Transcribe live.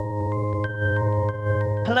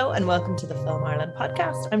Hello and welcome to the Film Ireland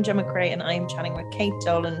podcast. I'm Gemma Cray and I'm chatting with Kate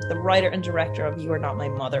Dolan, the writer and director of You Are Not My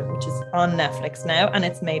Mother, which is on Netflix now and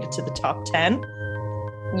it's made it to the top 10.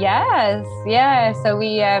 Yes, yeah. So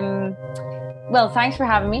well, thanks for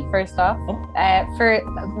having me, first off. For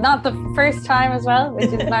not the first time as well, which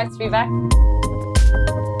is nice to be back.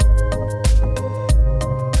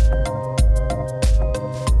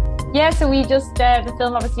 Yeah, so we just, the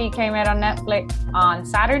film obviously came out on Netflix on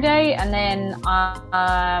Saturday, and then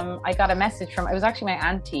I got a message from, it was actually my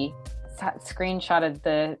auntie, screenshotted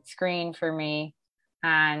the screen for me,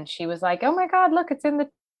 and she was like, oh my God, look, it's in the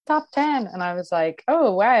top 10. And I was like,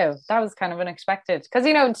 oh, wow, that was kind of unexpected. Because,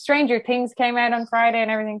 you know, Stranger Things came out on Friday and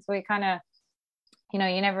everything, so we kind of, you know,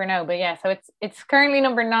 you never know. But yeah, so it's currently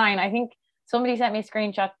number 9. I think somebody sent me a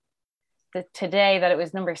screenshot today that it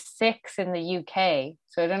was number 6 in the UK.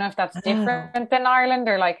 So I don't know if that's different than Ireland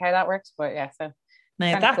or like how that works, but yeah, so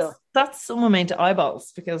now that's some amount to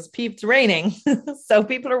eyeballs because it's raining, so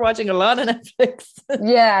people are watching a lot of Netflix.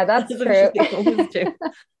 Yeah, that's true.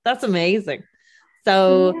 That's amazing.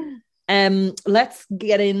 So let's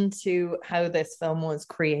get into how this film was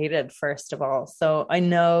created first of all. So I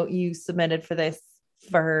know you submitted for this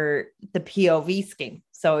for the POV scheme.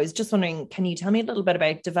 So I was just wondering, can you tell me a little bit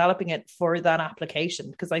about developing it for that application?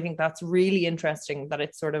 Because I think that's really interesting that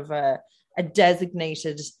it's sort of a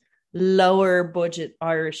designated lower budget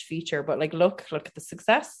Irish feature, but like look at the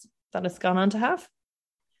success that it's gone on to have.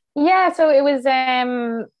 Yeah, so it was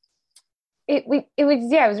it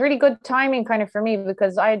was really good timing kind of for me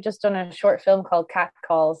because I had just done a short film called Cat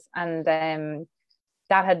Calls, and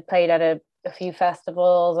that had played at a few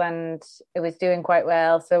festivals and it was doing quite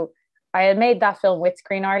well. So I had made that film with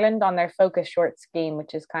Screen Ireland on their Focus Short scheme,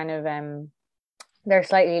 which is kind of their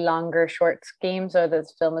slightly longer short scheme. So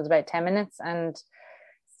this film is about 10 minutes. And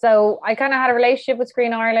so I kind of had a relationship with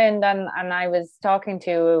Screen Ireland, and I was talking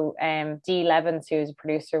to Dee Levens, who's a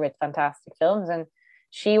producer with Fantastic Films, and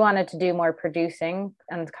she wanted to do more producing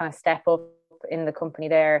and kind of step up in the company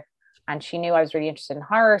there. And she knew I was really interested in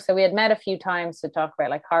horror. So we had met a few times to talk about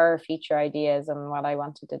like horror feature ideas and what I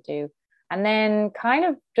wanted to do. And then kind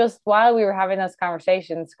of just while we were having this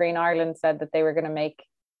conversation, Screen Ireland said that they were going to make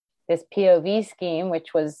this POV scheme,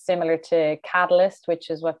 which was similar to Catalyst, which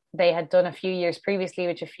is what they had done a few years previously,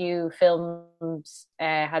 which a few films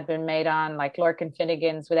had been made on, like Lorcan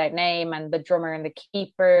Finnegan's Without Name and The Drummer and the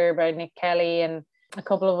Keeper by Nick Kelly, and a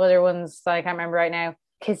couple of other ones I can't remember right now.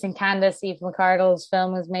 Kissing Candace, Eve McCardle's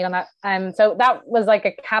film was made on that. So that was like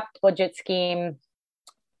a capped budget scheme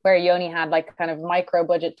where you only had like kind of micro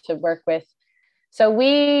budget to work with. So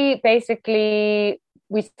we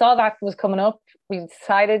saw that was coming up. We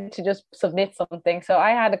decided to just submit something. So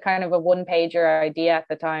I had a kind of a 1-pager idea at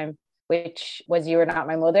the time, which was You Are Not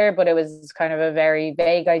My Mother, but it was kind of a very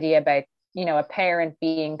vague idea about, you know, a parent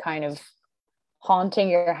being kind of haunting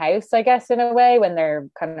your house, I guess, in a way when they're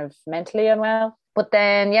kind of mentally unwell. But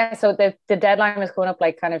then, yeah, so the deadline was coming up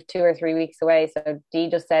like kind of 2 or 3 weeks away. So Dee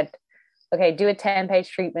just said, okay, do a 10-page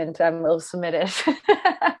treatment and we'll submit it.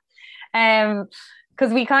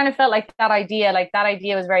 Because we kind of felt like that idea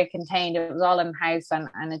was very contained. It was all in-house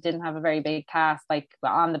and it didn't have a very big cast like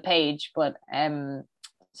on the page. But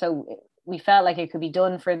so we felt like it could be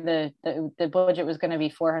done for the budget was going to be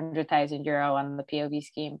 €400,000 on the POV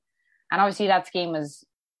scheme. And obviously that scheme was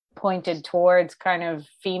pointed towards kind of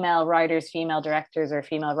female writers, female directors, or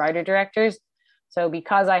female writer directors. So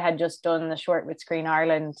because I had just done the short with Screen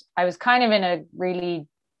Ireland, I was kind of in a really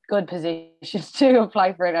good position to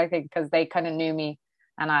apply for it, I think, because they kind of knew me,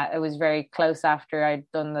 and it was very close after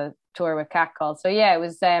I'd done the tour with Catcall. So yeah, it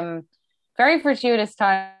was very fortuitous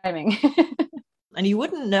timing. And you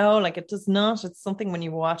wouldn't know, like it's something when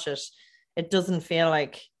you watch it, it doesn't feel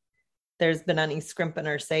like there's been any scrimping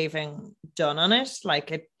or saving done on it.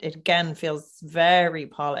 Like it again feels very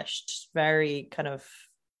polished, very kind of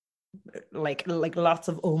like lots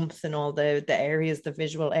of oomph in all the areas, the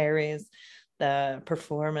visual areas, the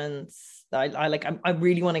performance. I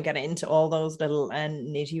really want to get into all those little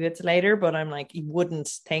nitty bits later, but I'm like, you wouldn't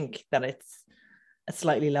think that it's a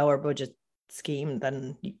slightly lower budget scheme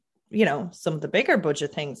than, you know, some of the bigger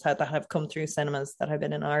budget things that have come through cinemas that have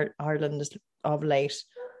been in Ireland of late.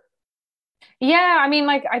 Yeah, I mean,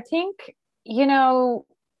 like, I think, you know,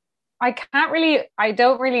 I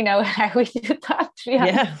don't really know how we did that.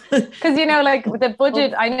 Yeah. Because, you know, like the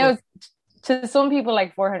budget, I know to some people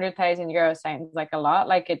like €400,000 sounds like a lot,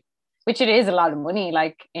 which it is a lot of money,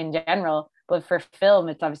 like in general. But for film,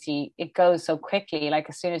 it's obviously, it goes so quickly. Like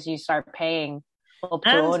as soon as you start paying, up to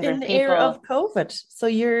And in 100 the era people. of COVID. So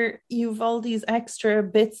you've all these extra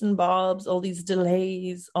bits and bobs, all these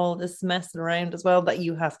delays, all this messing around as well that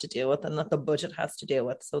you have to deal with and that the budget has to deal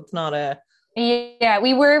with. So it's not a Yeah,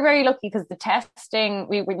 we were very lucky because the testing,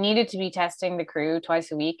 we needed to be testing the crew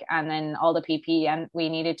twice a week and then all the PP, and we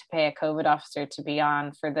needed to pay a COVID officer to be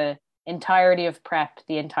on for the entirety of prep,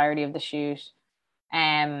 the entirety of the shoot.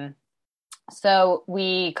 Um, so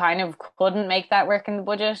we kind of couldn't make that work in the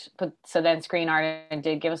budget, but so then Screen Ireland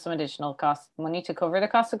did give us some additional cost money to cover the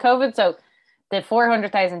cost of COVID. So the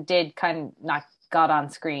 400,000 did kind of not got on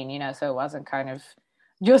screen, you know, so it wasn't kind of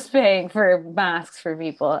just paying for masks for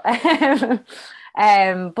people. But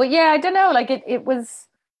yeah, I don't know, like it was,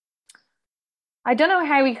 I don't know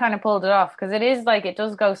how we kind of pulled it off because it is like it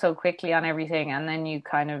does go so quickly on everything, and then you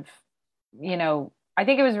kind of, you know, I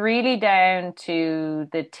think it was really down to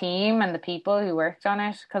the team and the people who worked on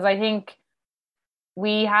it because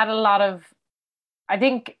we had a lot of, I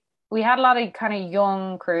think we had a lot of kind of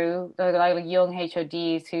young crew, like young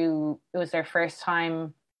HODs who it was their first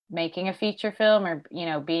time making a feature film or, you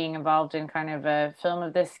know, being involved in kind of a film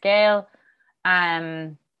of this scale.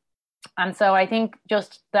 Um, and so I think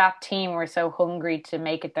just that team were so hungry to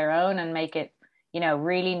make it their own and make it, you know,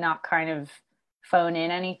 really not kind of phone in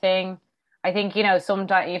anything. I think, you know,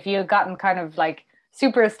 sometimes if you had gotten kind of like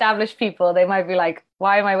super established people, they might be like,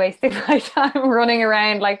 why am I wasting my time running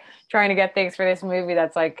around like trying to get things for this movie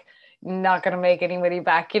that's like not going to make anybody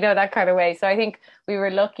back, you know, that kind of way. So I think we were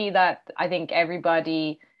lucky that I think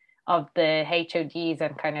everybody of the HODs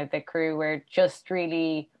and kind of the crew were just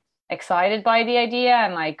really excited by the idea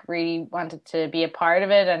and like really wanted to be a part of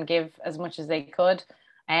it and give as much as they could.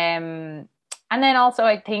 And then also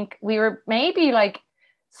I think we were maybe like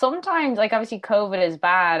sometimes like obviously COVID is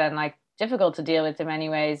bad and like difficult to deal with in many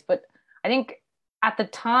ways, but I think at the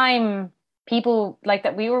time people like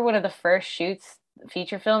that we were one of the first shoots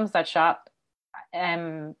feature films that shot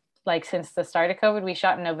like since the start of COVID. We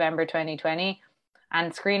shot in November 2020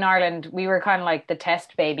 and Screen Ireland, we were kind of like the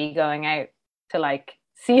test baby going out to like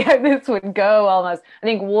see how this would go almost. I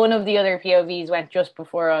think one of the other POVs went just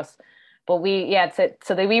before us, but we yeah,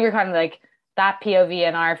 we were kind of like that POV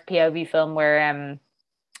and our POV film were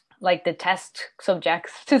like the test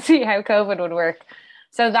subjects to see how COVID would work.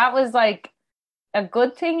 So that was like a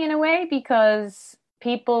good thing in a way because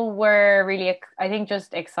people were really, I think,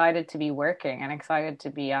 just excited to be working and excited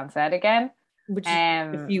to be on set again. which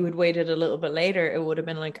if you had waited a little bit later, it would have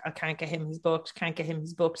been like, I can't get him, he's booked, can't get him,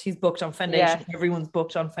 he's booked, he's booked on Foundation, Yeah. everyone's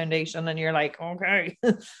booked on Foundation, and you're like, okay.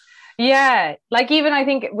 Yeah. Like even I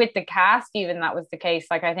think with the cast, even that was the case.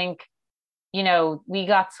 Like I think, you know, we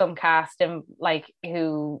got some cast and like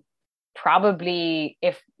who probably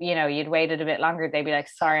if you know you'd waited a bit longer they'd be like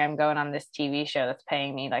sorry I'm going on this TV show that's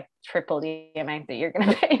paying me like triple the amount that you're going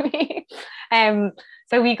to pay me.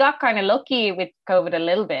 So we got kind of lucky with COVID a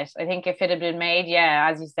little bit. I think if it had been made, yeah,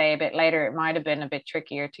 as you say, a bit later it might have been a bit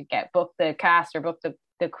trickier to get book the cast or book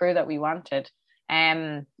the crew that we wanted.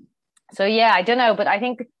 So yeah, I don't know, but I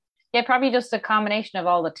think yeah, probably just a combination of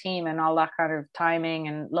all the team and all that kind of timing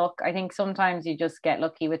and luck. I think sometimes you just get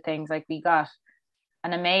lucky with things. Like we got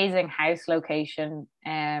an amazing house location,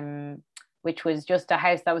 which was just a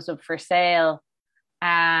house that was up for sale,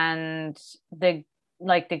 and the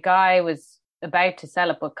guy was about to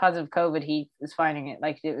sell it, but because of COVID, he was finding it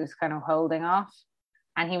like it was kind of holding off.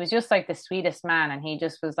 And he was just like the sweetest man, and he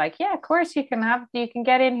just was like, "Yeah, of course you can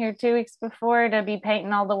get in here 2 weeks before to be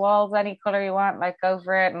painting all the walls any color you want, like go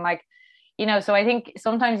for it." And like, you know, so I think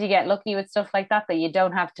sometimes you get lucky with stuff like that you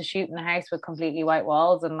don't have to shoot in a house with completely white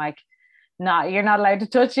walls and like not you're not allowed to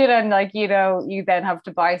touch it, and like you know you then have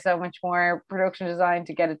to buy so much more production design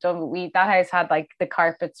to get it done. But that house had like the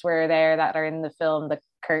carpets were there that are in the film, the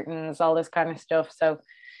curtains, all this kind of stuff. So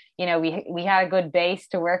you know we had a good base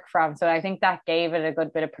to work from. So I think that gave it a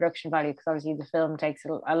good bit of production value because obviously the film takes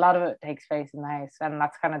a lot of it takes place in the house, and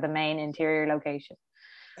that's kind of the main interior location.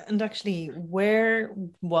 And actually, where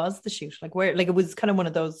was the shoot? Like where, like it was kind of one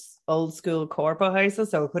of those old school corpo houses,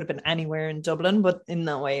 so it could have been anywhere in Dublin, but in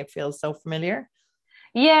that way it feels so familiar.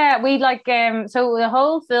 Yeah, we like so the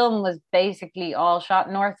whole film was basically all shot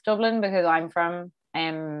North Dublin because I'm from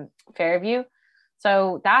Fairview.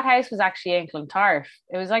 So that house was actually in Clontarf.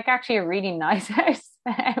 It was like actually a really nice house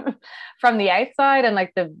from the outside and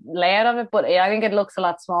like the layout of it, but I think it looks a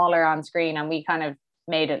lot smaller on screen, and we kind of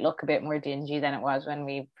made it look a bit more dingy than it was when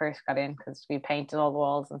we first got in because we painted all the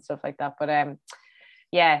walls and stuff like that. But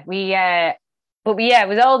yeah, it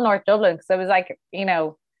was all North Dublin because it was like, you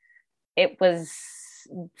know, it was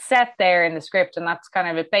set there in the script, and that's kind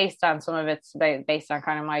of it based on some of it's based on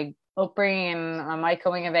kind of my upbringing and my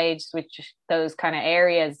coming of age, which those kind of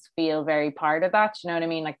areas feel very part of that. You know what I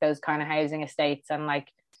mean? Like those kind of housing estates and like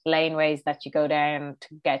laneways that you go down to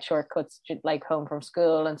get shortcuts to, like home from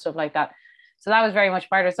school and stuff like that. So that was very much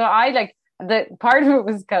part of it. So I like the part of it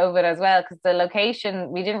was COVID as well, because the location,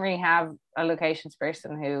 we didn't really have a locations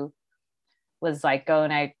person who was like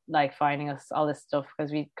going out like finding us all this stuff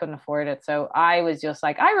because we couldn't afford it. So I was just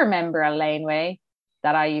like, I remember a laneway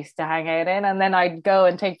that I used to hang out in, and then I'd go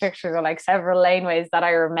and take pictures of like several laneways that I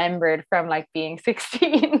remembered from like being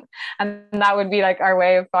 16 and that would be like our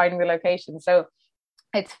way of finding the location. So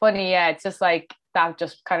it's funny, yeah, it's just like that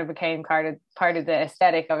just kind of became part of the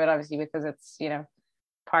aesthetic of it, obviously, because it's, you know,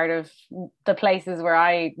 part of the places where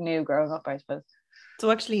I knew growing up, I suppose. So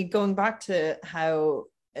actually going back to how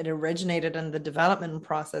it originated in the development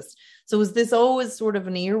process, so was this always sort of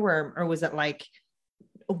an earworm, or was it like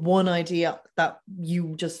one idea that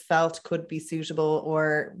you just felt could be suitable,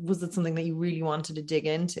 or was it something that you really wanted to dig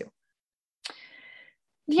into?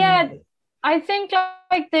 Yeah, I think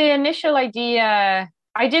like the initial idea,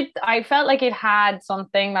 I felt like it had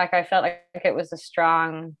something, like I felt like it was a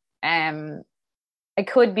strong, it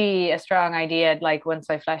could be a strong idea, like once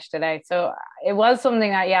I fleshed it out. So it was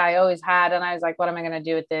something that, yeah, I always had. And I was like, what am I going to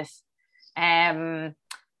do with this? And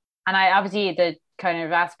I obviously, the kind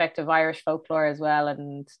of aspect of Irish folklore as well,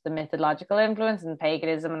 and the mythological influence and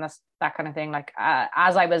paganism and that kind of thing. Like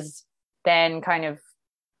as I was then kind of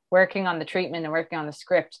working on the treatment and working on the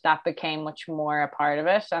script, that became much more a part of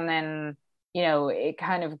it. And then, you know, it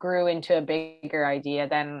kind of grew into a bigger idea.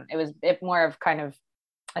 Then it was a bit more of kind of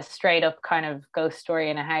a straight up kind of ghost story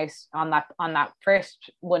in a house on that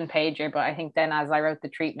first one pager. But I think then as I wrote the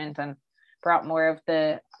treatment and brought more of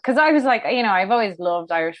the, because I was like, you know, I've always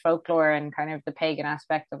loved Irish folklore and kind of the pagan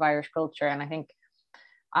aspect of Irish culture, and I think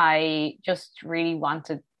I just really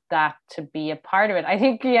wanted that to be a part of it. I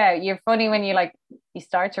think, yeah, you're funny when you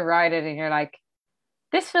start to write it and you're like,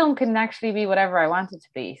 this film can actually be whatever I want it to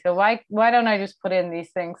be. So why don't I just put in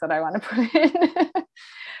these things that I want to put in?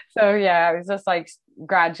 So yeah, I was just like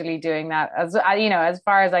gradually doing that, as you know, as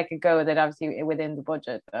far as I could go with it, obviously within the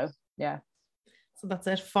budget. So yeah. So that's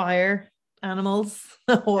it. Fire, animals,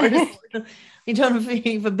 a horse. You don't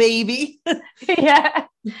have a baby. Yeah.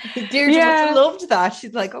 Deirdre must have loved that.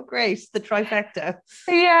 She's like, oh great, the trifecta.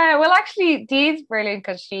 Yeah. Well, actually, Dee's brilliant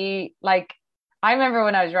because she, like, I remember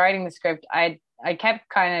when I was writing the script, I kept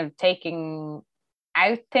kind of taking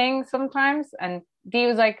out things sometimes, and Dee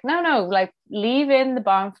was like, no, like leave in the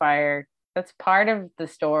bonfire. That's part of the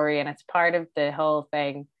story and it's part of the whole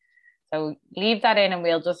thing. So leave that in and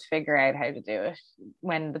we'll just figure out how to do it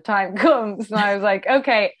when the time comes. And I was like,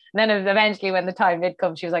 okay. And then eventually when the time did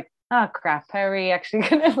come, she was like, oh crap, how are we actually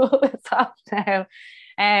going to pull this off now?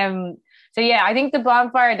 So yeah, I think the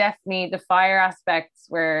bonfire, definitely the fire aspects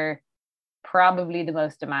were probably the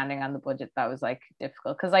most demanding on the budget. That was like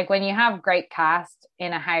difficult because like when you have great cast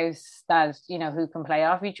in a house that, you know, who can play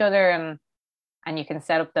off each other and you can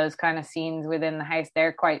set up those kind of scenes within the house,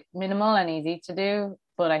 they're quite minimal and easy to do.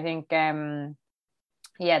 But I think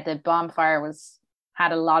yeah, the bonfire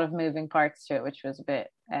had a lot of moving parts to it, which was a bit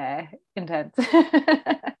intense.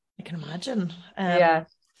 I can imagine. Yeah.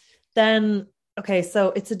 Then okay,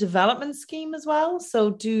 so it's a development scheme as well. So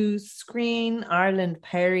do Screen Ireland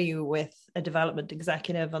pair you with a development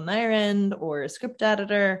executive on their end or a script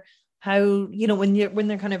editor? How, you know, when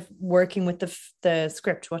they're kind of working with the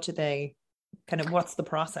script, what do they kind of, what's the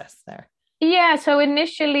process there? Yeah, so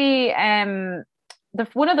initially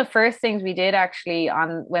one of the first things we did actually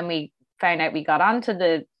on when we found out we got onto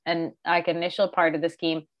the initial part of the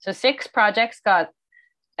scheme. So 6 projects got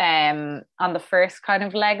on the first kind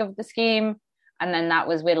of leg of the scheme, and then that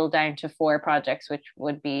was whittled down to 4 projects which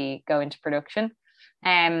would be go into production.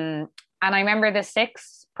 And I remember the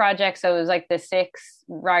 6 projects, so it was like the 6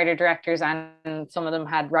 writer directors, and some of them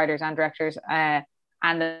had writers and directors, and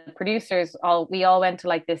the producers we all went to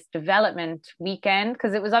like this development weekend,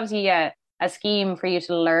 because it was obviously a scheme for you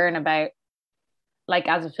to learn about, like,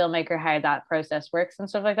 as a filmmaker, how that process works and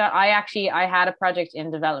stuff like that. I had a project in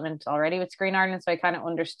development already with Screen Ireland, so I kind of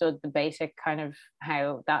understood the basic kind of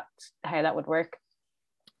how that would work.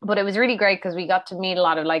 But it was really great because we got to meet a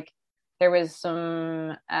lot of, like, there was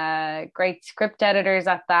some great script editors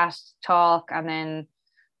at that talk, and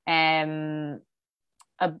then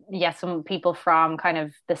some people from kind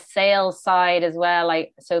of the sales side as well,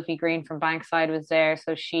 like Sophie Green from Bankside was there,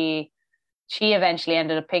 so she eventually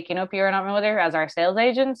ended up picking up You're Not My Mother as our sales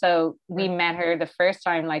agent. So we met her the first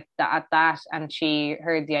time at that, and she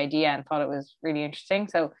heard the idea and thought it was really interesting.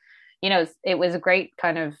 So, you know, it was a great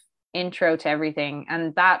kind of intro to everything,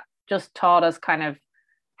 and that just taught us kind of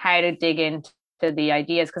how to dig into to the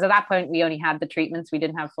ideas, because at that point we only had the treatments, we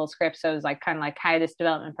didn't have full scripts, so it was like kind of like how this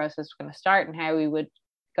development process was going to start and how we would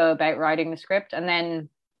go about writing the script. And then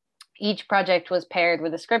each project was paired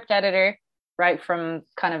with a script editor right from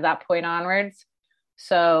kind of that point onwards.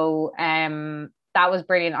 So that was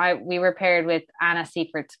brilliant. We were paired with Anna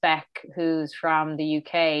Seifert Speck, who's from the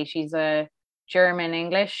UK. She's a German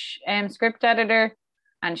English script editor,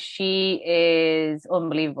 and she is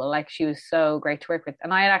unbelievable. Like, she was so great to work with.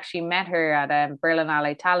 And I had actually met her at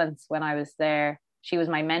Berlinale Talents when I was there. She was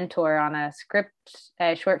my mentor on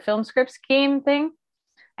a short film script scheme thing.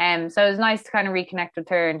 So it was nice to kind of reconnect with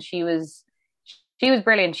her, and she was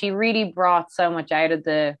brilliant. She really brought so much out of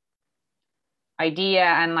the idea,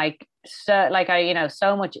 and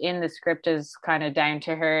so much in the script is kind of down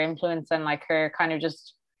to her influence, and like her kind of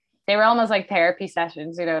just, they were almost like therapy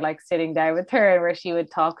sessions, like sitting down with her where she would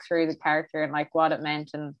talk through the character and like what it meant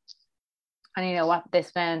and what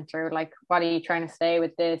this meant, or like what are you trying to say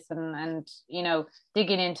with this, and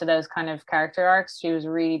digging into those kind of character arcs. She was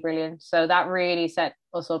really brilliant. So that really set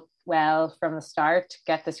us up well from the start to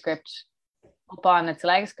get the script up on its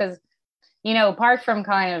legs, because apart from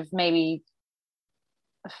kind of maybe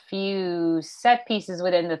a few set pieces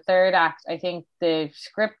within the third act, I think the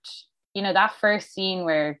script, that first scene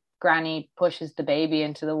where Granny pushes the baby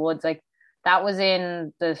into the woods, like that was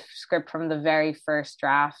in the script from the very first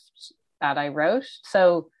draft that I wrote.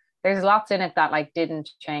 So there's lots in it that like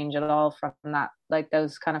didn't change at all from that, like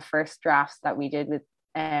those kind of first drafts that we did with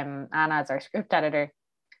Anna as our script editor.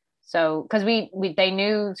 So because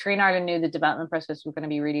Screen Ireland knew the development process was going to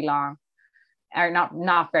be really long, or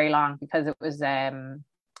not very long, because it was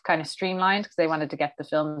kind of streamlined, because they wanted to get the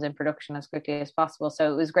films in production as quickly as possible.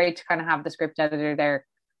 So it was great to kind of have the script editor there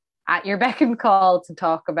at your beck and call to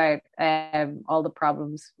talk about all the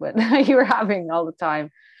problems you were having all the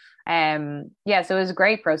time. So it was a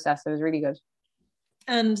great process. It was really good.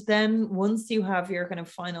 And then once you have your kind of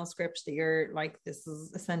final script that you're like, this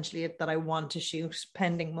is essentially it that I want to shoot,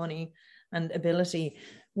 pending money and ability,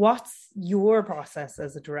 what's your process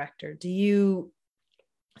as a director? Do you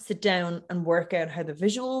sit down and work out how the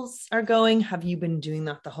visuals are going? Have you been doing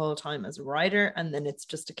that the whole time as a writer, and then it's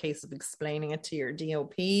just a case of explaining it to your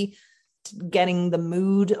DOP, getting the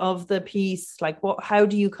mood of the piece? Like, how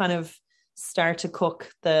do you kind of start to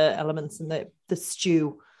cook the elements in the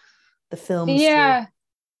stew, the film stew?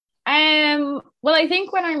 Well, I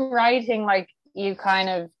think when I'm writing, like, you kind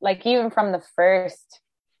of like, even from the first,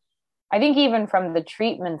 I think even from the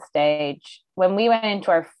treatment stage, when we went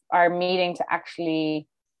into our meeting to actually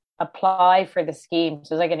apply for the scheme,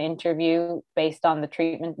 so it was like an interview based on the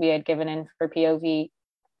treatment we had given in for POV,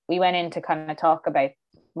 we went in to kind of talk about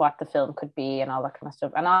what the film could be and all that kind of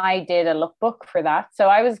stuff. And I did a lookbook for that. So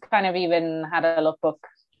I was kind of even had a lookbook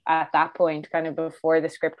at that point, kind of before the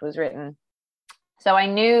script was written. So I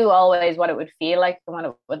knew always what it would feel like and what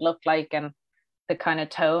it would look like and the kind of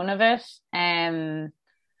tone of it. And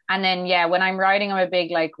then, when I'm writing, I'm a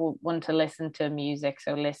big like one to listen to music.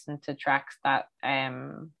 So listen to tracks that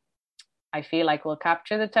I feel like will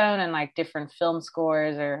capture the tone, and like different film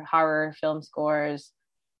scores or horror film scores.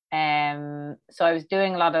 So I was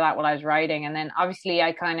doing a lot of that while I was writing. And then obviously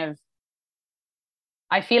I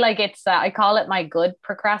feel like it's, I call it my good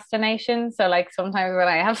procrastination. So like sometimes when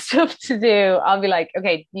I have stuff to do, I'll be like,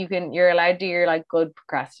 okay, you're allowed to do your like good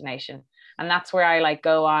procrastination. And that's where I like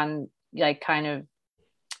go on like kind of,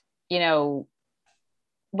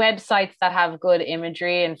 websites that have good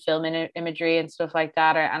imagery and film imagery and stuff like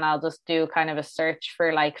that. And I'll just do kind of a search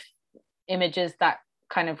for like images that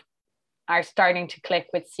kind of are starting to click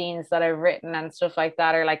with scenes that I've written and stuff like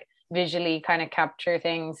that, or like visually kind of capture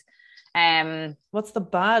things. What's the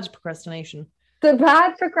bad procrastination? The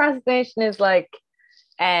bad procrastination is like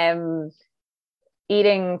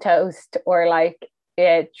eating toast, or like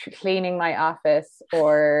cleaning my office,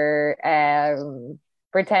 or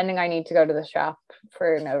pretending I need to go to the shop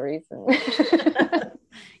for no reason.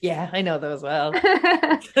 Yeah, I know those well.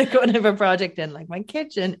 Like when I have a project in, like my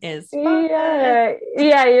kitchen is yeah,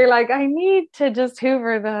 you're like, I need to just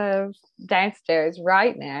hoover the downstairs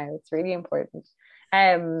right now. It's really important.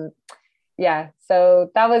 So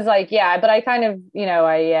that was like, but I kind of,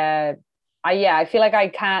 I feel like I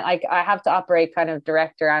can't, like I have to operate kind of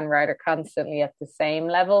director and writer constantly at the same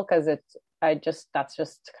level, because that's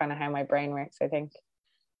just kind of how my brain works, I think.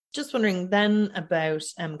 Just wondering then about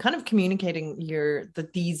kind of communicating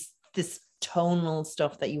this tonal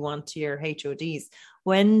stuff that you want to your HODs.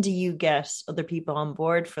 When do you get other people on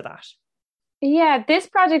board for that? Yeah, this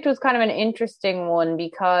project was kind of an interesting one,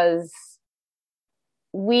 because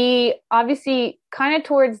we obviously kind of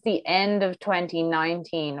towards the end of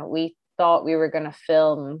 2019, we thought we were going to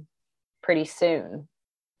film pretty soon.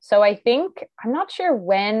 So I think, I'm not sure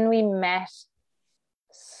when we met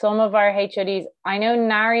some of our HODs. I know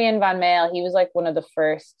Narian Van Mail, he was like one of the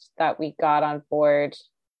first that we got on board.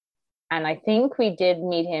 And I think we did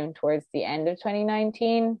meet him towards the end of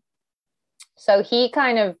 2019. So he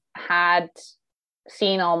kind of had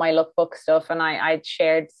seen all my lookbook stuff, and I'd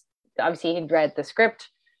shared, obviously he'd read the script,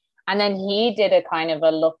 and then he did a kind of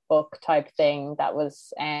a lookbook type thing that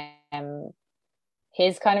was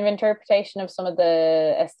his kind of interpretation of some of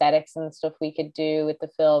the aesthetics and stuff we could do with the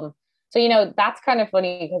film. So, you know, that's kind of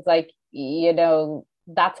funny because, like, you know,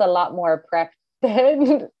 that's a lot more prep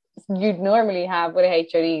than you'd normally have with a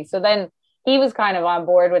HOD. So then he was kind of on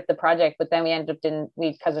board with the project, but then we ended up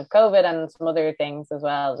because of COVID and some other things as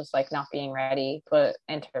well, just like not being ready, but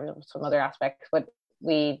in terms of some other aspects. But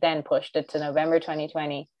we then pushed it to November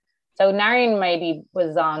 2020. So Narian maybe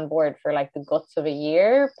was on board for like the guts of a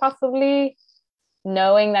year, possibly,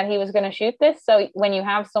 knowing that he was going to shoot this. So when you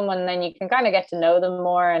have someone, then you can kind of get to know them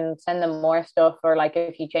more and send them more stuff. Or like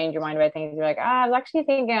if you change your mind about things, you're like, I was actually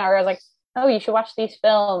thinking, or I was like, oh, you should watch these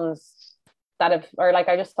films that have, or like,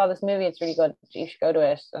 I just saw this movie, it's really good, you should go to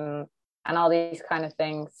it, and all these kind of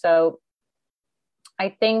things. So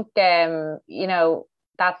I think you know,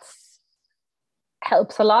 that's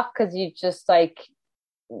helps a lot, because you just like,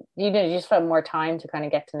 you know, you just have more time to kind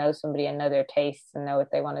of get to know somebody and know their tastes and know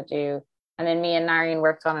what they want to do. And then me and Narian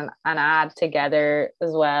worked on an ad together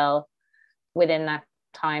as well within that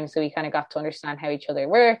time, so we kind of got to understand how each other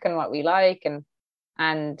work and what we like.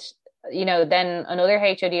 And you know, then another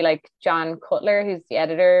HOD like John Cutler, who's the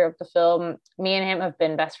editor of the film, me and him have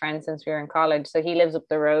been best friends since we were in college. So he lives up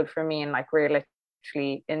the road from me, and like we're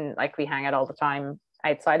literally in, like, we hang out all the time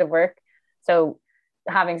outside of work. So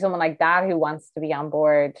having someone like that who wants to be on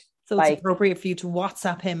board, so it's appropriate for you to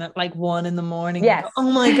WhatsApp him at like 1 a.m. Yes. Go,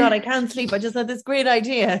 oh my God, I can't sleep, I just had this great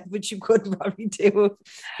idea, which you couldn't probably do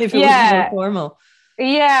if it was more formal.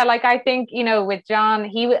 Yeah, like I think, you know, with John,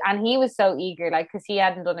 he was so eager, like, because he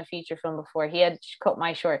hadn't done a feature film before. He had cut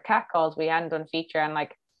my short Catcalls, we hadn't done a feature, and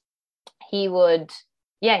like he would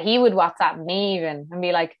WhatsApp me even and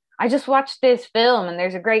be like, I just watched this film and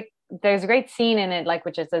there's a great scene in it, like,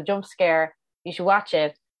 which is a jump scare, you should watch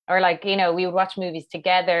it. Or like, you know, we would watch movies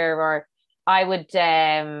together, or I would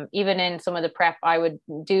even in some of the prep, I would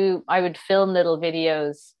film little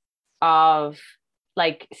videos of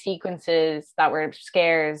like sequences that were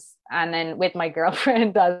scares, and then with my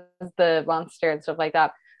girlfriend as the monster and stuff like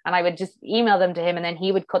that, and I would just email them to him, and then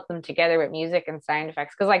he would cut them together with music and sound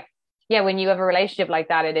effects. Because like, yeah, when you have a relationship like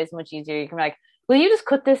that, it is much easier. You can be like, will you just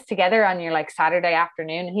cut this together on your like Saturday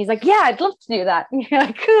afternoon? And he's like, yeah, I'd love to do that. And you're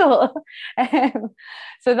like, cool.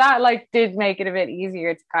 So that like did make it a bit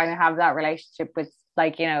easier to kind of have that relationship with,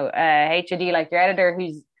 like, you know, HOD, like your editor,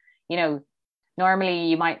 who's, you know, normally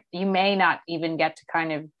you may not even get to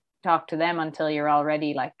kind of talk to them until you're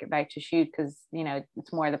already like about to shoot, because, you know,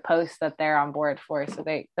 it's more the post that they're on board for. So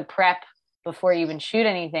the prep before you even shoot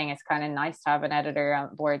anything, it's kind of nice to have an editor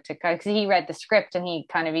on board to, because he read the script and he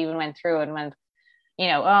kind of even went through it and went, you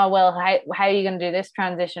know, oh well, how are you going to do this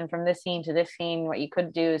transition from this scene to this scene? What you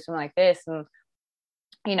could do is something like this, and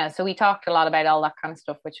you know, so we talked a lot about all that kind of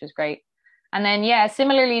stuff, which was great. And then, yeah,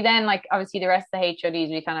 similarly then, like, obviously the rest of the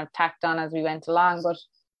HODs we kind of tacked on as we went along, but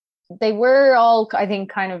they were all, I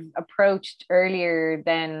think, kind of approached earlier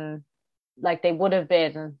than like they would have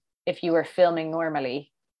been if you were filming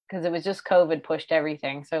normally, because it was just COVID pushed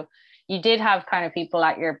everything. So you did have kind of people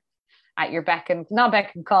at your not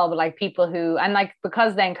beck and call, but like people who, and like,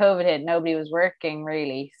 because then COVID hit, nobody was working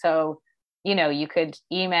really. So, you know, you could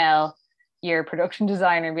email your production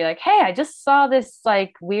designer and be like, hey, I just saw this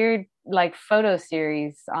like weird like photo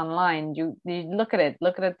series online, you look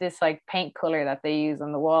at this like paint color that they use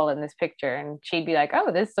on the wall in this picture, and she'd be like,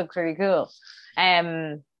 oh, this looks really cool.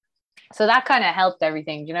 So that kind of helped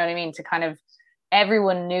everything, do you know what I mean, to kind of,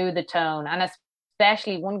 everyone knew the tone. And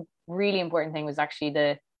especially one really important thing was actually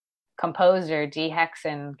the composer Dee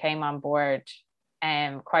Hexon came on board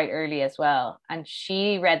quite early as well, and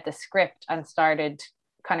she read the script and started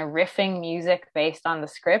kind of riffing music based on the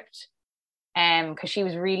script, because she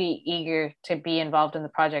was really eager to be involved in the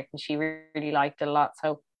project and she really liked it a lot.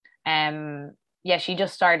 So yeah, she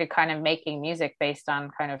just started kind of making music based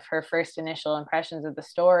on kind of her first initial impressions of the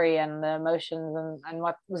story and the emotions and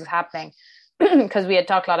what was happening, because we had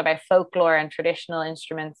talked a lot about folklore and traditional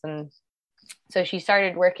instruments, and so she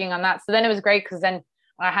started working on that. So then it was great, because then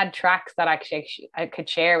I had tracks that actually I could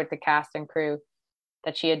share with the cast and crew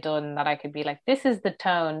that she had done, that I could be like, this is the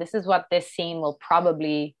tone, this is what this scene will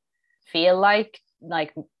probably feel like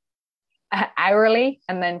hourly.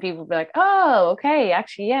 And then people would be like, oh, okay,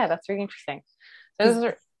 actually, yeah, that's really interesting.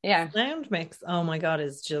 So Yeah. sound mix, oh my God,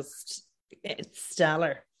 is just, it's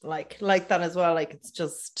stellar. Like that as well. Like it's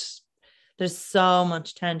just, there's so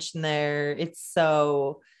much tension there. It's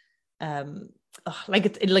so um like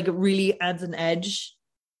it really adds an edge.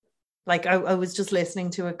 Like I was just listening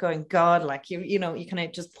to it going, God, like you know, you kind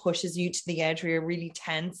of just pushes you to the edge where you're really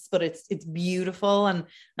tense, but it's beautiful. And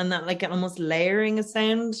that like almost layering a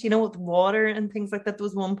sound, you know, with water and things like that. There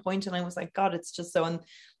was one point and I was like, God, it's just so, and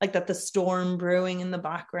like that the storm brewing in the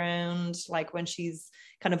background, like when she's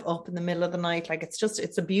kind of up in the middle of the night, like it's just,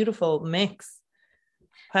 it's a beautiful mix.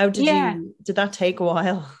 How Yeah. did that take a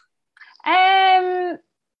while? Um,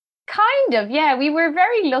 Kind of, yeah. We were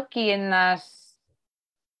very lucky in that,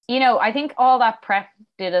 I think all that prep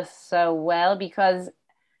did us so well because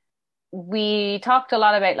we talked a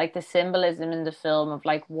lot about like the symbolism in the film of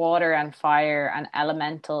like water and fire and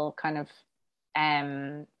elemental kind of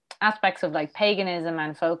um aspects of like paganism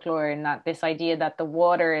and folklore, and that this idea that the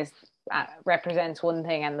water is represents one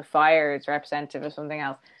thing and the fire is representative of something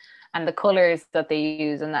else, and the colors that they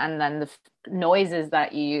use, and then the noises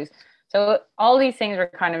that you use. So all these things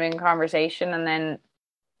were kind of in conversation, and then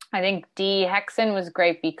I think Dee Hexon was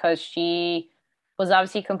great because she was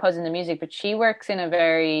obviously composing the music, but she works in a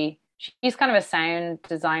very, she's kind of a sound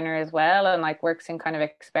designer as well, and like works in kind of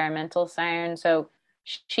experimental sound. So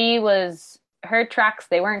she was, her tracks,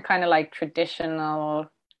 they weren't kind of like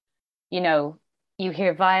traditional, you know, you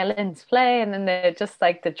hear violins play and then just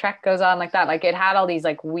like the track goes on like that. Like it had all these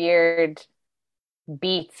like weird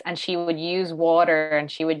beats, and she would use water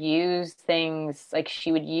and she would use things, like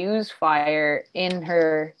she would use fire in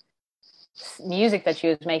her music that she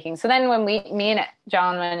was making. So then when me and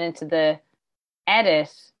John went into the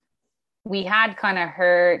edit, we had kind of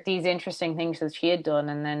heard these interesting things that she had done,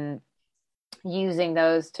 and then using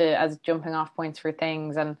those to as jumping off points for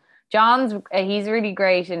things. And John's he's really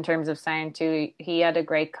great in terms of sound too. He had a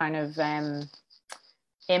great kind of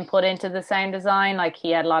input into the sound design. Like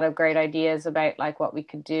he had a lot of great ideas about like what we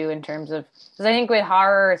could do in terms of, because I think with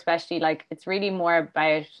horror especially, like it's really more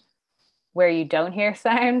about where you don't hear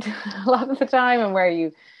sound a lot of the time and where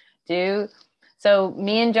you do. So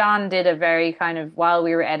me and John did a very kind of, while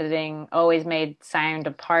we were editing, always made sound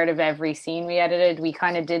a part of every scene we edited. We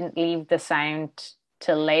kind of didn't leave the sound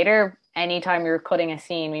till later. Anytime we were cutting a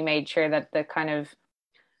scene, we made sure that the kind of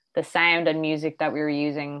the sound and music that we were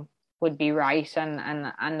using would be right,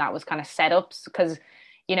 and that was kind of set up because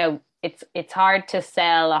it's hard to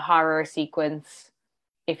sell a horror sequence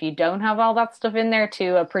if you don't have all that stuff in there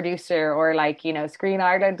to a producer or like, Screen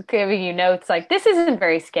Ireland giving you notes like, this isn't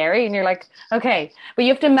very scary. And you're like, okay, but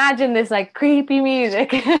you have to imagine this like creepy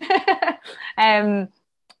music. So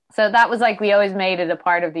that was like, we always made it a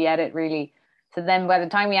part of the edit really. So then by the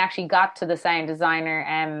time we actually got to the sound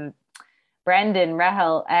designer, Brendan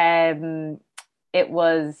Rahel, it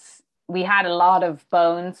was, we had a lot of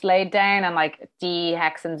bones laid down, and like Dee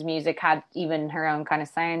Hexon's music had even her own kind of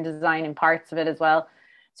sound design in parts of it as well.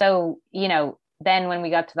 So, then when we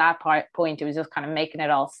got to that point, it was just kind of making it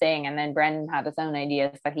all sing. And then Brendan had his own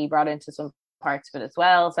ideas that he brought into some parts of it as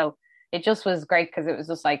well. So it just was great because it was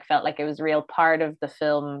just like, felt like it was a real part of the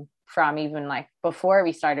film from even like before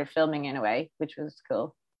we started filming in a way, which was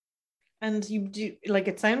cool. And you do, like,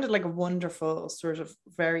 it sounded like a wonderful sort of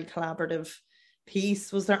very collaborative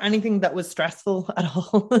piece. Was there anything that was stressful at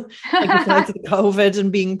all? Like besides the COVID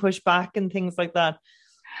and being pushed back and things like that?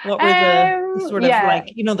 What were the sort of Yeah.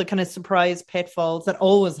 like, the kind of surprise pitfalls that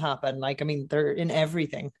always happen? Like, I mean, they're in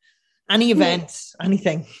everything, any event,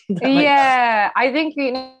 anything that might. Yeah, I think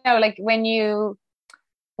like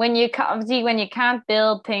obviously when you can't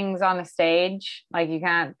build things on a stage, like you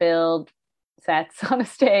can't build sets on a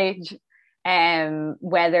stage,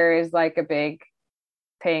 weather is like a big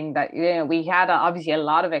thing that we had obviously a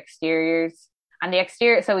lot of exteriors, and the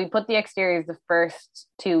exterior, so we put the exteriors the first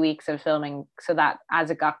 2 weeks of filming so that as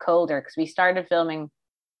it got colder, because we started filming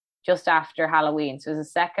just after Halloween, so it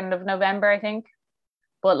was the 2nd of November I think,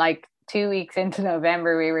 but like 2 weeks into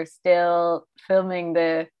November we were still filming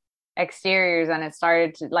the exteriors, and it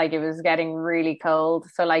started to, like, it was getting really cold.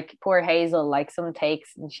 So like poor Hazel, like some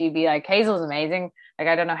takes and she'd be like, Hazel's amazing, like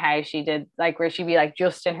I don't know how she did, like where she'd be like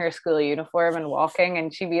just in her school uniform and walking,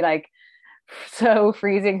 and she'd be like so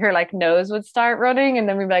freezing, her like nose would start running, and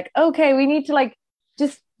then we'd be like, okay, we need to like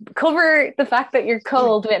just cover the fact that you're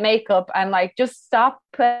cold with makeup and like just stop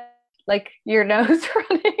like your nose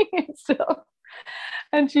running and stuff.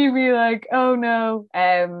 And she'd be like, oh no.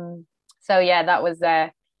 So yeah, that was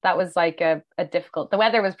like a difficult, the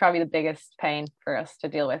weather was probably the biggest pain for us to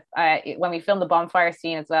deal with. When we filmed the bonfire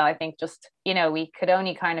scene as well, I think just we could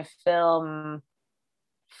only kind of film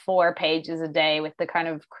 4 pages a day with the kind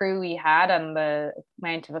of crew we had and the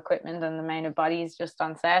amount of equipment and the amount of bodies just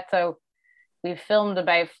on set. So we filmed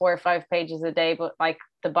about 4 or 5 pages a day, but like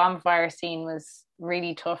the bonfire scene was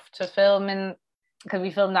really tough to film in, because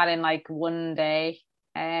we filmed that in like one day,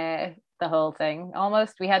 the whole thing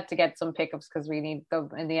almost. We had to get some pickups because we needed them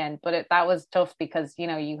in the end, but that was tough because, you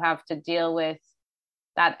know, you have to deal with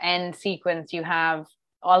that end sequence. You have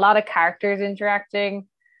a lot of characters interacting.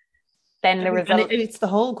 Then there was it's the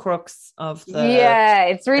whole crux of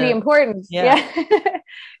the it's really important. Yeah.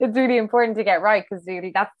 It's really important to get right, because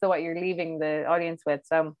that's what you're leaving the audience with.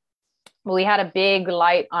 So we had a big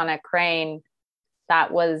light on a crane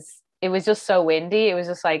that was, it was just so windy, it was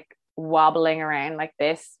just like wobbling around like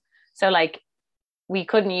this. So like we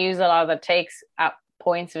couldn't use a lot of the takes at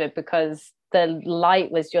points of it because the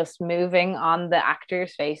light was just moving on the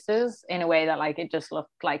actors' faces in a way that like it just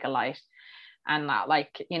looked like a light, and not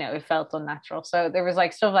like, you know, it felt unnatural. So there was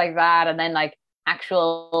like stuff like that, and then like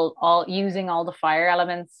actual all using all the fire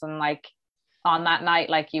elements, and like on that night,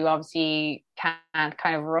 like you obviously can't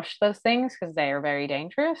kind of rush those things because they are very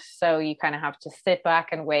dangerous. So you kind of have to sit back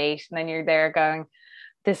and wait, and then you're there going,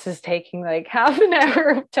 this is taking like half an hour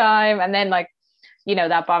of time. And then like, you know,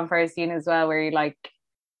 that bonfire scene as well, where you like,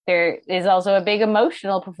 there is also a big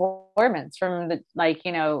emotional performance from the, like,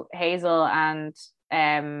 you know, Hazel, and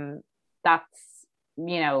that's,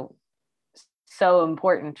 you know, so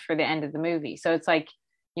important for the end of the movie. So it's like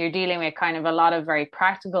you're dealing with kind of a lot of very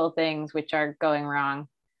practical things which are going wrong,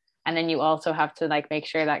 and then you also have to like make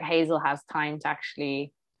sure that Hazel has time to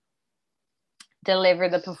actually deliver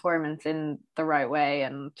the performance in the right way,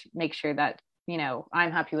 and make sure that, you know,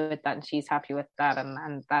 I'm happy with that and she's happy with that,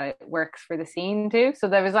 and that it works for the scene too. So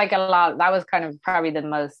there was like a lot. That was kind of probably the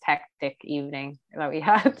most hectic evening that we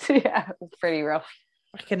had. Yeah, it was pretty rough.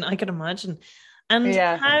 I can imagine. And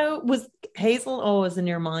how was Hazel always in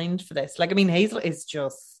your mind for this? Like, I mean, Hazel is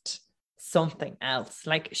just something else.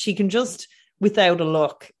 Like, she can just, without a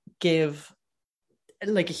look, give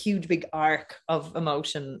like a huge big arc of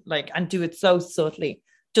emotion, like, and do it so subtly,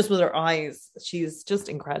 just with her eyes. She's just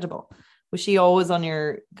incredible. Was she always on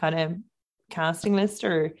your kind of casting list,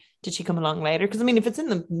 or did she come along later? Because I mean, if it's in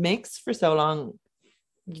the mix for so long,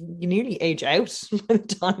 you nearly age out by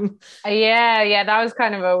the time. Yeah, that was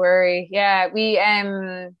kind of a worry. Yeah,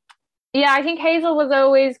 I think Hazel was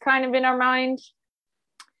always kind of in our mind.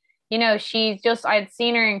 You know, she's just, I'd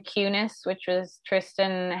seen her in Cunis, which was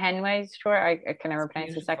Tristan Henway's short. I can never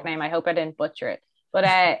pronounce his second name. I hope I didn't butcher it. But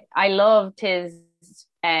I loved his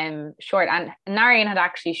short, and Narian had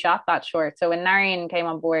actually shot that short. So when Narian came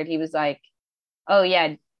on board, he was like, oh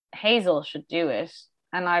yeah, Hazel should do it.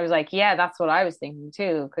 And I was like, yeah, that's what I was thinking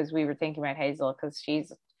too, because we were thinking about Hazel, because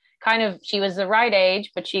she's kind of, she was the right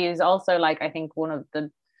age, but she is also like, I think one of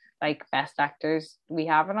the like best actors we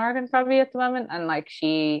have in Ireland probably at the moment. And like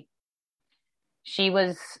she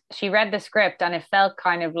read the script and it felt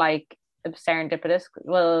kind of like serendipitous.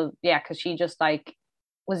 Well, yeah, because she just like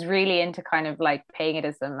was really into kind of like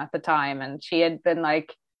paganism at the time, and she had been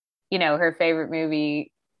like, you know, her favorite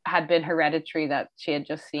movie had been Hereditary that she had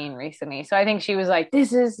just seen recently. So I think she was like,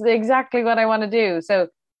 this is exactly what I want to do. So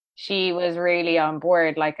she was really on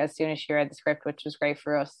board like as soon as she read the script, which was great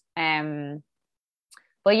for us.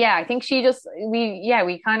 But yeah, I think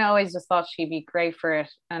we kind of always just thought she'd be great for it.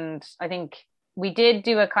 And I think we did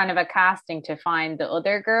do a kind of a casting to find the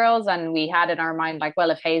other girls, and we had in our mind like, well,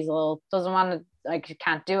 if Hazel doesn't want to, like,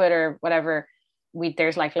 can't do it or whatever,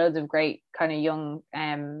 there's like loads of great kind of young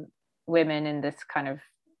women in this kind of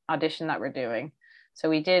audition that we're doing. So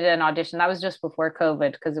we did an audition that was just before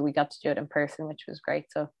COVID, because we got to do it in person, which was great.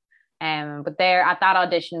 So but there at that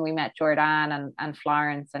audition we met Jordan and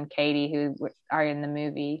Florence and Katie, who are in the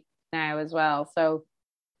movie now as well. So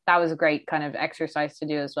that was a great kind of exercise to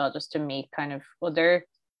do as well, just to meet kind of other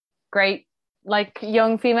great like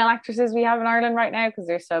young female actresses we have in Ireland right now, because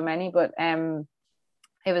there's so many. But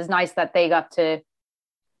it was nice that they got to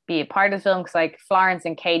be a part of the film, because like Florence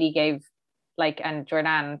and Katie gave like, and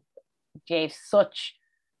Jordan gave such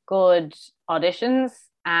good auditions,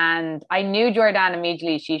 and I knew Jordan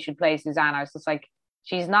immediately she should play Suzanne. I was just like,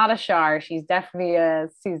 she's not a Char, she's definitely a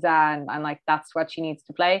Suzanne, and like that's what she needs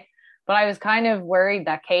to play. But I was kind of worried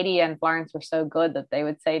that Katie and Florence were so good that they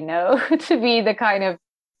would say no to be the kind of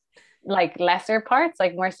like lesser parts,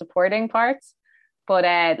 like more supporting parts.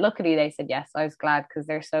 But luckily they said yes. I was glad, because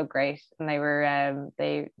they're so great, and they were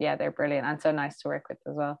they're brilliant and so nice to work with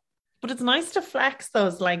as well. But it's nice to flex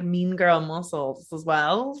those like mean girl muscles as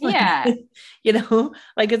well. Like, yeah, you know,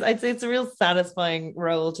 like it's a real satisfying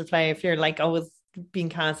role to play if you're like always being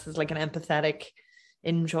cast as like an empathetic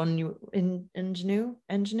ingenue.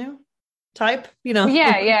 type, you know.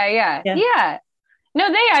 Yeah. Yeah. No,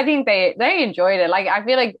 I think they enjoyed it. Like I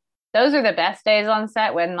feel like those are the best days on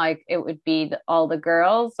set when like it would be all the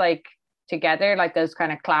girls like together, like those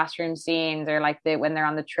kind of classroom scenes, or like when they're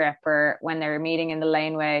on the trip, or when they're meeting in the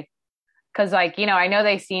laneway. Because like, you know, I know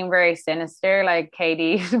they seem very sinister, like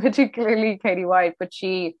Katie, particularly Katie White, but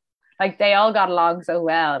she, like, they all got along so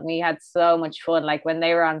well, and we had so much fun. Like when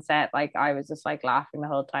they were on set, like I was just like laughing the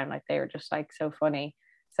whole time, like they were just like so funny.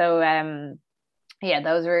 So yeah,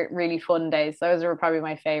 those were really fun days. Those were probably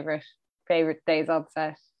my favorite days on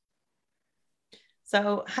set.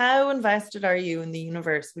 So how invested are you in the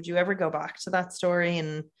universe? Would you ever go back to that story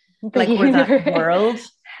and The like, or that universe. world?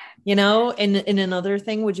 You know, in another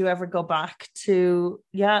thing, would you ever go back to,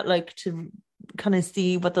 yeah, like to kind of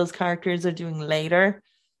see what those characters are doing later,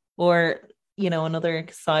 or you know, another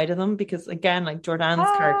side of them? Because again, like Jordan's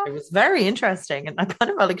uh, character was very interesting, and I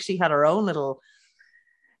kind of felt like she had her own little.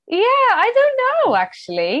 yeah, I don't know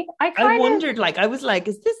actually. I I kind of wondered, like, I was like,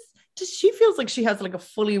 is this? Does she feels like she has like a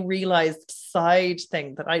fully realized side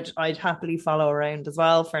thing that I'd happily follow around as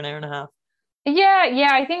well for an hour and a half. yeah,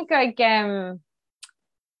 I think like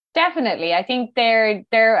definitely. I think they're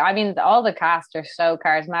I mean all the cast are so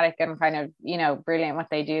charismatic and kind of, you know, brilliant what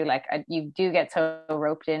they do. Like you do get so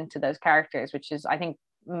roped into those characters, which is I think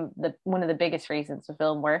the one of the biggest reasons the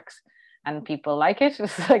film works and people like it.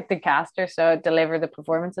 It's like the cast are so deliver the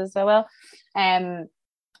performances so well. Um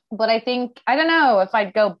but I think I don't know if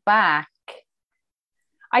I'd go back.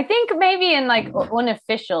 I think maybe in like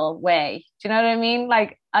unofficial way. Do you know what I mean?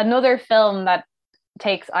 Like another film that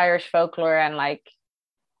takes Irish folklore and like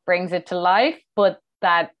brings it to life, but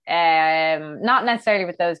that not necessarily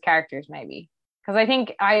with those characters maybe. Because I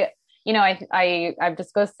think you know, I've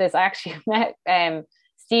discussed this. I actually met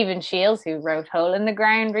Stephen Shields, who wrote Hole in the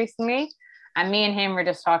Ground recently. And me and him were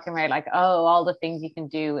just talking about like, oh, all the things you can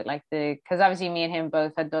do with like because obviously me and him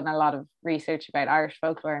both had done a lot of research about Irish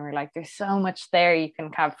folklore, and we're like, there's so much there you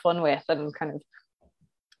can have fun with and kind of,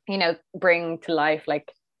 you know, bring to life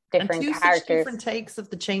like And different two such characters. different takes of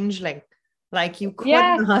the changeling. Like you could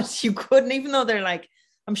Yeah, not, you couldn't, even though they're like,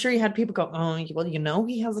 I'm sure you had people go, oh, well, you know,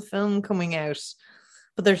 he has a film coming out,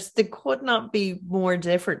 but they could not be more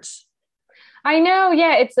different. I know.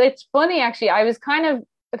 Yeah, it's funny actually. I was kind of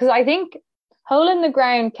because I think Hole in the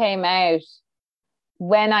Ground came out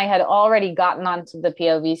when I had already gotten onto the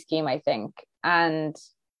PLV scheme, I think, and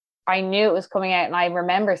I knew it was coming out, and I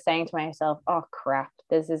remember saying to myself, "Oh crap,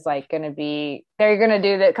 this is like going to be they're going to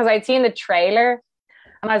do that," because I'd seen the trailer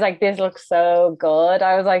and I was like, "This looks so good."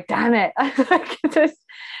 I was like, "Damn it!" I was like, "This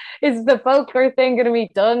is the folklore thing going to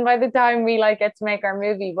be done by the time we like get to make our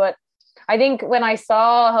movie?" But I think when I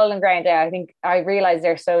saw Hole and Ground, yeah, I think I realized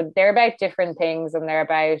they're about different things, and they're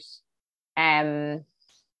about um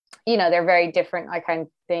you know, they're very different, I kind of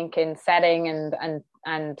think, in setting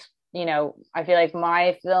and you know, I feel like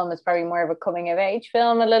my film is probably more of a coming of age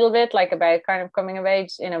film, a little bit like about kind of coming of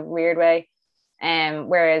age in a weird way.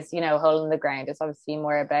 Whereas, you know, Hole in the Ground is obviously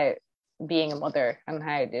more about being a mother and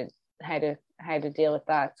how to deal with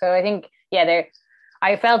that. So I think, yeah,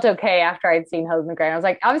 I felt okay after I'd seen Hole in the Ground. I was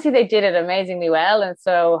like, obviously they did it amazingly well, and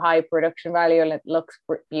so high production value, and it looks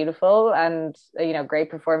beautiful, and you know, great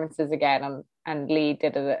performances again, and Lee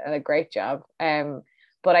did a great job.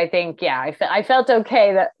 But I think, yeah, I felt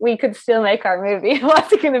okay that we could still make our movie. It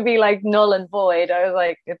wasn't going to be like null and void. I was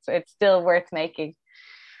like, it's still worth making.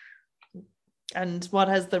 And what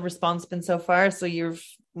has the response been so far? So you've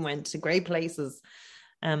went to great places.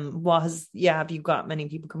 What has, yeah, have you got many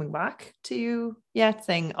people coming back to you yet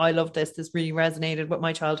saying, I love this, this really resonated with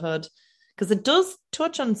my childhood? Because it does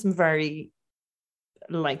touch on some very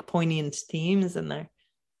like poignant themes in there.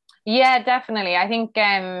 Yeah, definitely. I think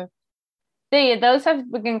those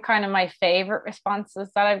have been kind of my favorite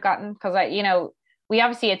responses that I've gotten, because I, you know, we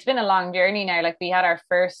obviously it's been a long journey now. Like we had our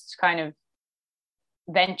first kind of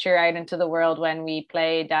venture out into the world when we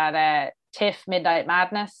played at TIFF Midnight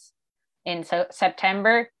Madness in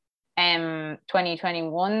September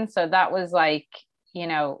 2021. So that was like, you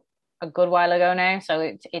know, a good while ago now. So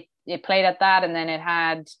it played at that, and then it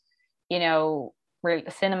had, you know,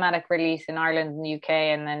 cinematic release in Ireland and the UK,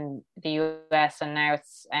 and then the US, and now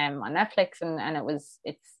it's on Netflix, and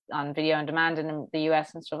it's on video on demand in the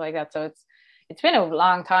US and stuff like that. So it's been a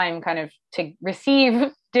long time kind of to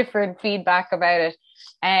receive different feedback about it.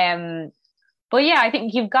 But yeah, I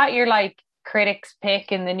think you've got your like critics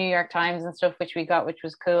pick in the New York Times and stuff, which we got, which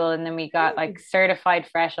was cool. And then we got like certified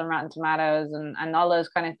fresh on Rotten Tomatoes and all those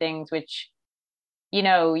kind of things, which, you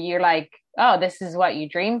know, you're like, oh, this is what you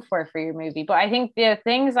dreamed for your movie. But I think the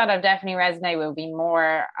things that have definitely resonated will be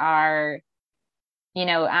more are you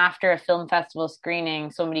know, after a film festival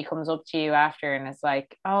screening, somebody comes up to you after and is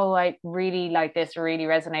like, oh, I really like this, really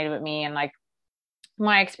resonated with me. And like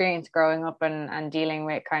my experience growing up and dealing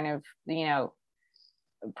with kind of, you know,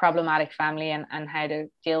 problematic family and how to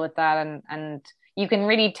deal with that. And you can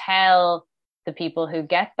really tell the people who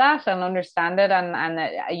get that and understand it, and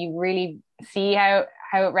that you really see how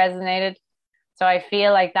it resonated. So I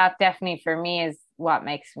feel like that definitely for me is what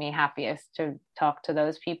makes me happiest, to talk to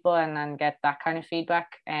those people and get that kind of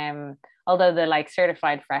feedback. Although the like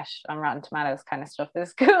certified fresh on Rotten Tomatoes kind of stuff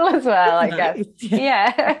is cool as well, I guess.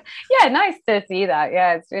 Yeah. Yeah, nice to see that.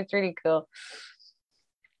 Yeah, it's really cool.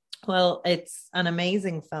 Well, it's an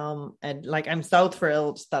amazing film, and like I'm so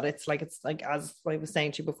thrilled that it's like as I was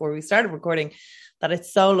saying to you before we started recording, that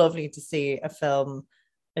it's so lovely to see a film,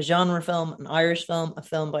 a genre film, an Irish film, a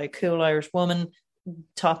film by a cool Irish woman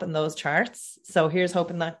topping those charts. So here's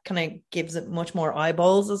hoping that kind of gives it much more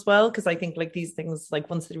eyeballs as well, because I think like these things,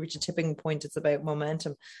 like once they reach a tipping point, it's about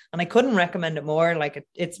momentum, and I couldn't recommend it more. Like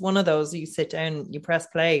it's one of those, you sit down, you press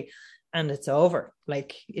play, and it's over.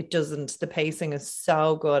 Like it doesn't, the pacing is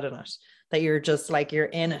so good in it that you're just like, you're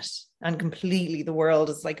in it, and completely the world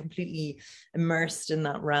is like completely immersed in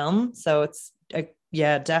that realm. So it's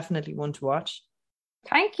yeah, definitely one to watch.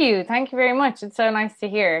 Thank you. Thank you very much. It's so nice to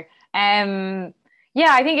hear.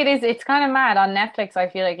 Yeah, I think it is. It's kind of mad on Netflix. I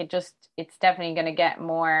feel like it's definitely going to get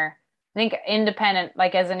more, I think independent,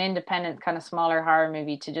 like as an independent kind of smaller horror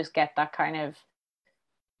movie, to just get that kind of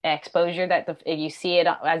exposure that you see it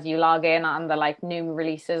as you log in on the like new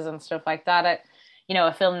releases and stuff like that. You know,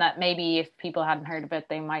 a film that maybe if people hadn't heard of it,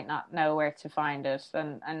 they might not know where to find it,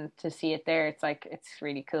 and to see it there, it's like, it's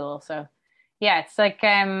really cool. So yeah, it's like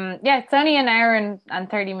yeah, it's only an hour and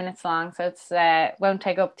 30 minutes long, so it's won't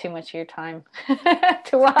take up too much of your time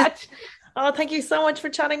to watch. Oh, thank you so much for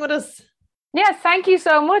chatting with us. Yes, thank you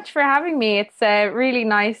so much for having me. It's really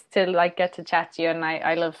nice to like get to chat to you, and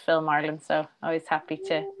I love Film Ireland, so always happy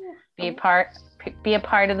to be a part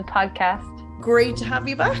of the podcast. Great to have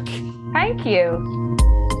you back. Thank you.